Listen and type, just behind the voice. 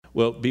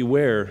Well,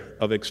 beware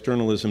of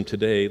externalism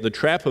today. The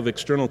trap of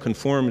external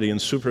conformity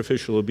and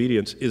superficial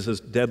obedience is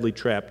a deadly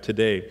trap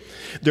today.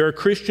 There are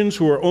Christians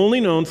who are only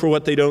known for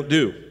what they don't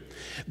do.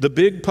 The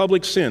big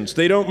public sins.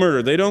 They don't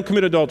murder, they don't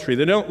commit adultery,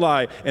 they don't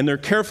lie, and they're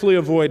carefully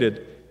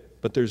avoided.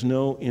 But there's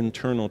no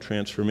internal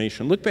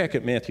transformation. Look back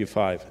at Matthew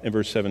 5 and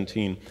verse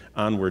 17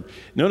 onward.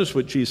 Notice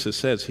what Jesus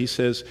says. He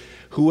says,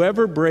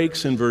 whoever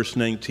breaks, in verse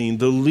 19,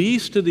 the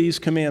least of these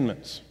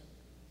commandments.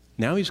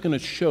 Now he's going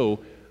to show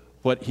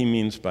what he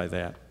means by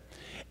that.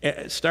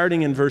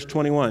 Starting in verse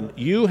 21,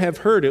 you have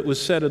heard it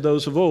was said of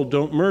those of old,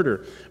 don't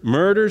murder.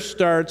 Murder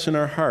starts in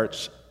our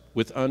hearts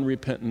with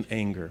unrepentant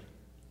anger.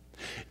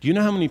 Do you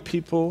know how many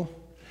people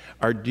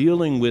are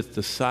dealing with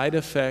the side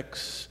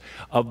effects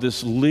of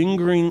this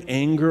lingering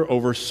anger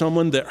over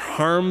someone that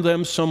harmed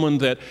them, someone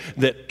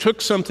that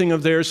took something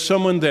of theirs,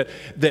 someone that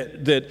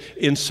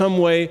in some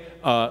way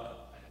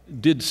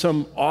did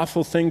some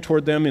awful thing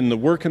toward them in the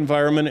work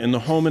environment, in the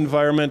home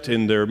environment,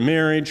 in their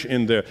marriage,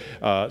 in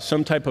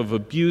some type of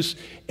abuse,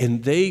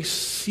 and they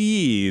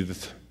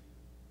seethe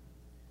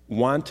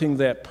wanting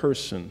that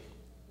person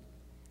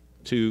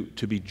to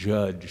be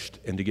judged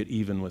and to get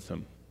even with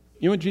them.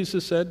 You know what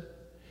Jesus said?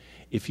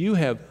 If you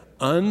have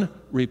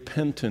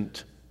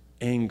unrepentant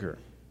anger,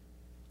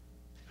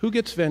 who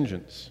gets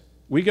vengeance?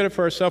 We get it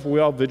for ourselves. We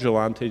all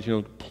vigilantes,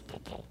 Is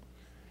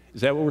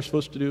that what we're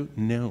supposed to do?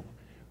 No.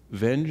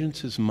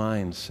 Vengeance is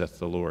mine, saith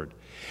the Lord.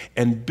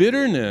 And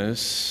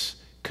bitterness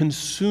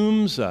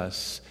consumes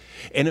us,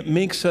 and it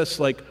makes us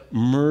like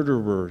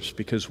murderers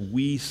because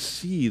we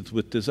seethe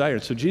with desire.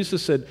 So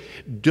Jesus said,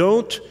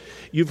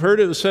 you've heard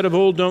it was said of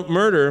old, don't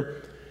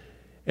murder,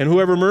 and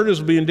whoever murders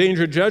will be in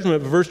danger of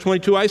judgment. But verse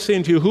 22, I say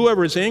unto you,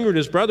 whoever is angry at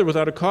his brother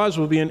without a cause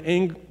will be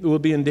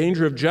in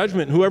danger of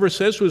judgment. And whoever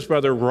says to his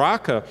brother,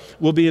 Raka,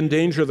 will be in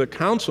danger of the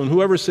council. And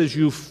whoever says,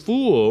 you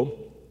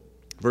fool,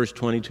 verse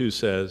 22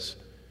 says,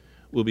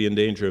 will be in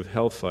danger of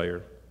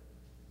hellfire.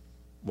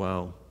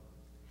 Wow.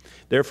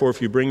 Therefore,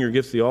 if you bring your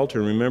gift to the altar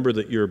and remember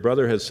that your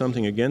brother has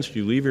something against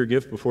you, leave your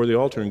gift before the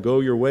altar and go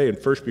your way and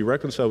first be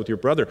reconciled with your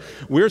brother.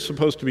 We're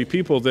supposed to be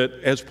people that,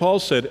 as Paul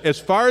said, as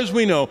far as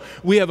we know,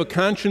 we have a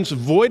conscience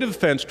void of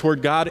offense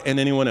toward God and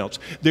anyone else.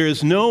 There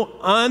is no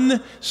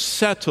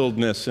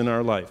unsettledness in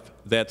our life.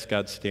 That's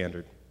God's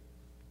standard.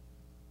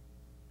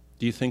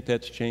 Do you think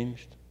that's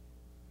changed?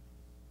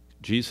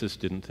 Jesus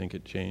didn't think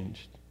it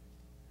changed.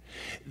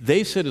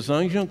 They said, as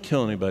long as you don't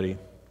kill anybody,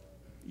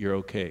 you're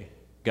okay.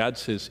 God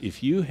says,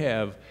 if you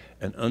have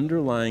an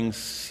underlying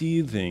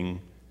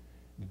seething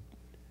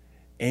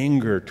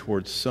anger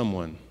towards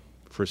someone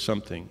for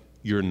something,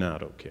 you're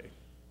not okay.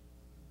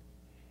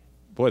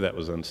 Boy, that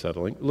was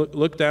unsettling.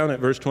 Look down at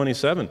verse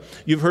 27.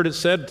 You've heard it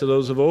said to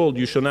those of old,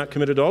 you shall not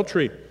commit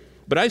adultery.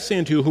 But I say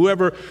unto you,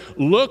 whoever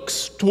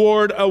looks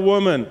toward a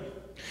woman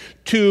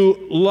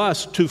to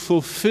lust, to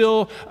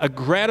fulfill a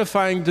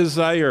gratifying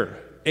desire,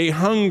 a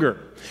hunger,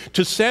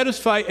 to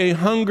satisfy a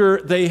hunger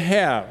they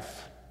have.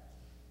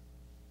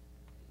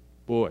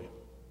 Boy,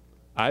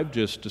 I've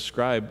just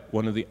described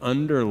one of the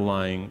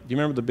underlying, do you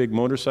remember the big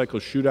motorcycle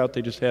shootout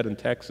they just had in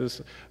Texas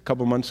a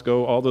couple months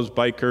ago? All those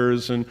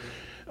bikers, and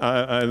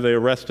they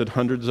arrested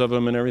hundreds of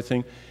them and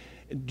everything.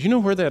 Do you know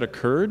where that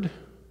occurred?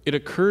 It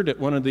occurred at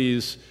one of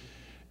these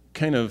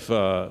kind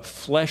of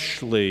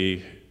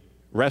fleshly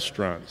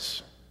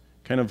restaurants,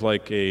 kind of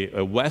like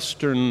a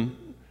Western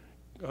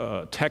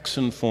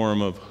Texan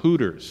form of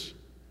Hooters.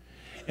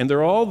 And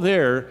they're all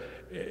there,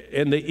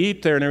 and they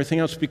eat there and everything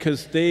else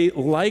because they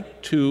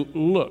like to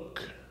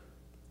look.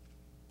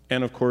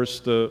 And of course,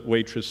 the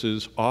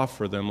waitresses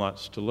offer them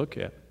lots to look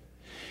at.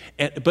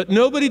 But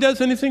nobody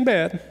does anything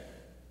bad.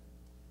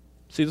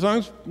 See, as long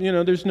as,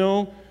 there's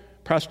no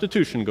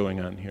prostitution going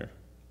on here.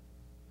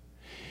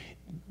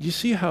 You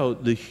see how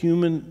the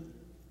human,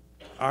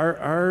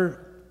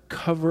 our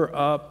cover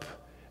up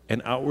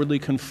and outwardly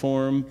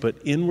conform, but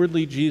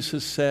inwardly,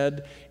 Jesus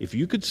said, if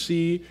you could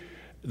see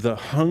the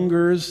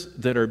hungers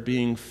that are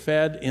being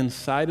fed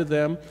inside of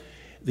them,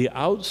 the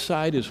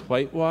outside is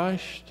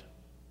whitewashed,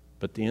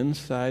 but the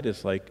inside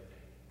is like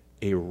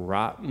a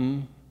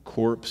rotten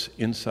corpse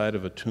inside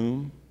of a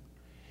tomb.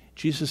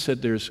 Jesus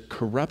said there's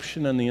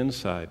corruption on the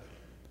inside.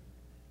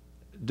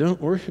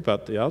 Don't worry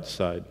about the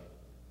outside.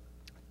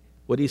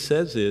 What he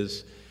says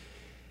is,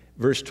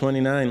 verse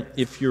 29,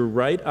 if your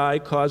right eye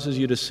causes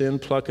you to sin,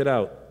 pluck it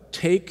out.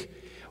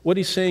 What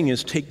he's saying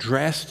is take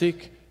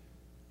drastic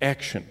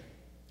action.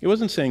 He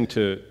wasn't saying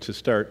to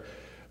start,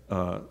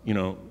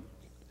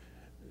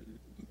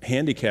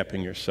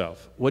 handicapping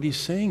yourself. What he's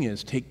saying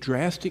is take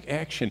drastic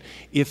action.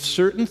 If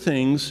certain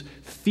things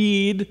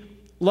feed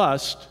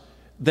lust,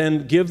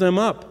 then give them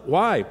up.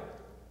 Why?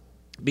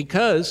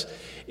 Because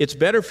it's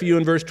better for you,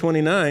 in verse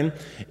 29,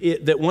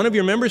 that one of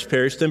your members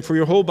perish than for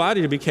your whole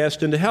body to be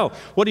cast into hell.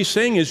 What he's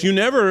saying is you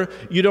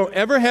don't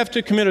ever have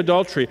to commit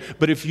adultery,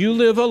 but if you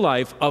live a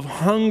life of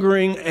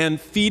hungering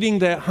and feeding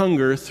that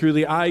hunger through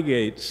the eye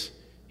gates,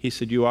 he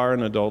said, you are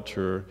an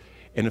adulterer.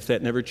 And if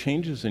that never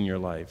changes in your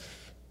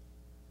life,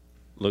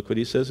 look what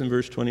he says in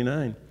verse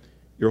 29,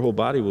 your whole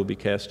body will be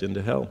cast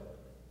into hell.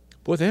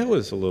 Boy, that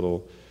was a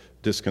little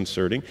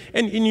disconcerting.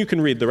 And you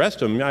can read the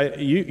rest of them.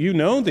 You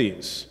know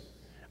these.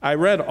 I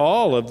read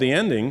all of the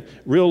ending.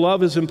 Real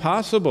love is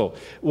impossible.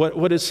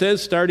 What it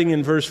says starting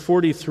in verse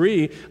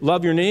 43,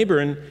 love your neighbor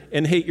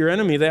and hate your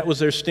enemy, that was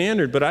their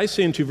standard. But I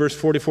say into verse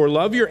 44,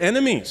 love your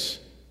enemies.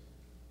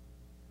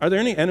 Are there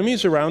any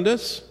enemies around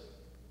us?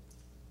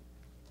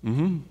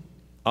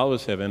 All of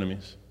us have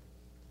enemies.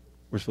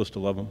 We're supposed to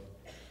love them.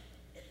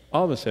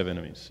 All of us have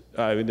enemies.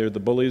 They're the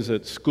bullies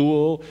at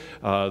school,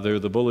 they're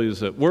the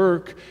bullies at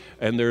work,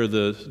 and they're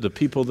the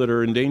people that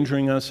are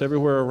endangering us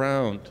everywhere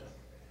around.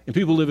 And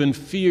people live in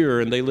fear,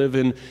 and they live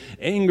in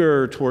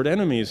anger toward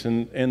enemies.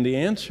 And the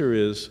answer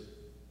is,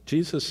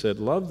 Jesus said,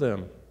 love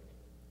them.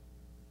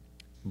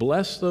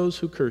 Bless those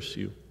who curse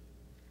you.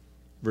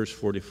 Verse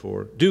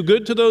 44. Do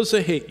good to those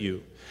that hate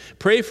you.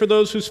 Pray for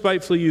those who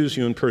spitefully use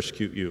you and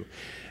persecute you,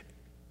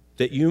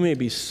 that you may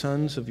be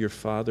sons of your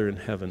Father in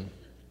heaven.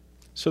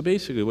 So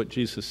basically what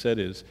Jesus said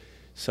is,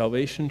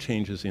 salvation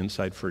changes the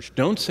inside first.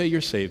 Don't say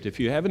you're saved if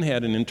you haven't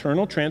had an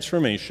internal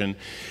transformation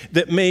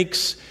that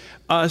makes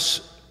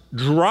us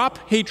drop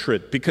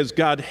hatred because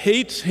God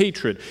hates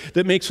hatred,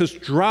 that makes us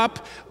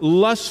drop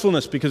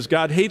lustfulness because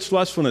God hates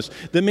lustfulness,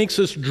 that makes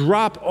us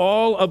drop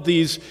all of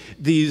these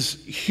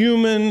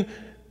human,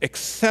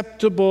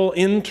 acceptable,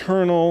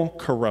 internal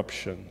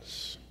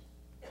corruptions.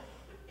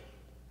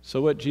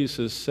 So what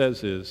Jesus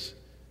says is,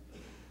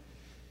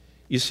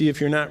 you see,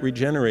 if you're not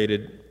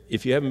regenerated,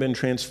 if you haven't been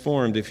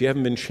transformed, if you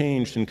haven't been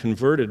changed and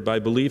converted by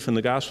belief in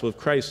the gospel of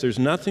Christ, there's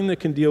nothing that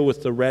can deal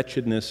with the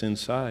wretchedness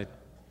inside.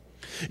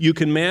 You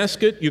can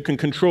mask it, you can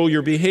control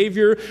your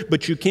behavior,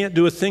 but you can't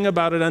do a thing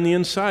about it on the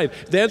inside.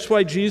 That's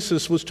why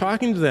Jesus was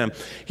talking to them.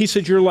 He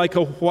said, you're like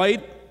a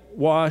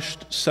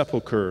whitewashed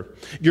sepulcher.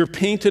 You're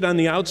painted on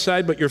the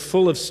outside, but you're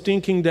full of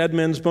stinking dead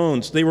men's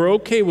bones. They were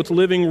okay with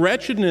living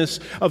wretchedness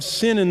of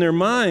sin in their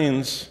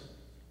minds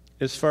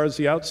as far as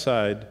the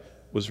outside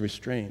was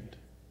restrained.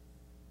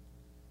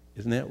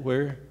 Isn't that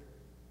where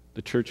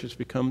the church has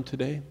become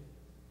today?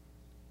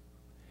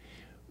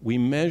 We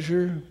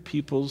measure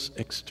people's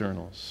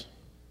externals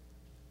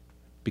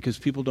because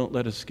people don't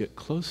let us get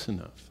close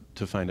enough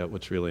to find out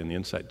what's really on the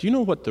inside. Do you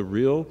know what the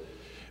real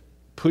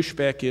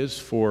pushback is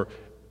for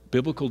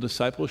biblical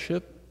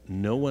discipleship?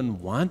 No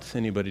one wants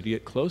anybody to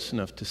get close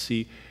enough to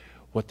see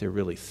what they're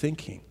really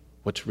thinking,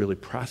 what's really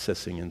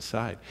processing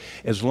inside.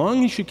 As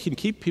long as you can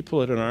keep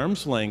people at an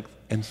arm's length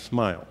and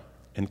smile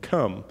and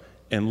come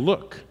and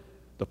look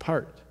the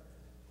part,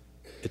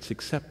 it's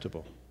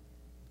acceptable.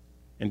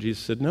 And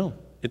Jesus said, no,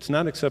 it's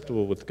not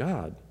acceptable with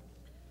God.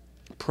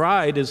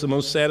 Pride is the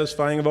most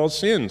satisfying of all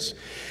sins.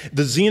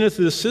 The zenith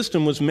of the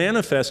system was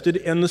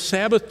manifested on the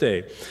Sabbath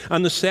day.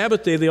 On the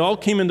Sabbath day, they all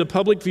came into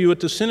public view at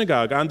the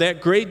synagogue. On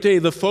that great day,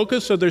 the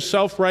focus of their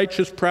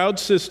self-righteous, proud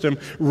system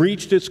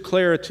reached its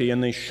clarity,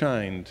 and they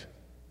shined.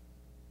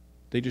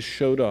 They just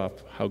showed off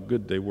how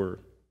good they were.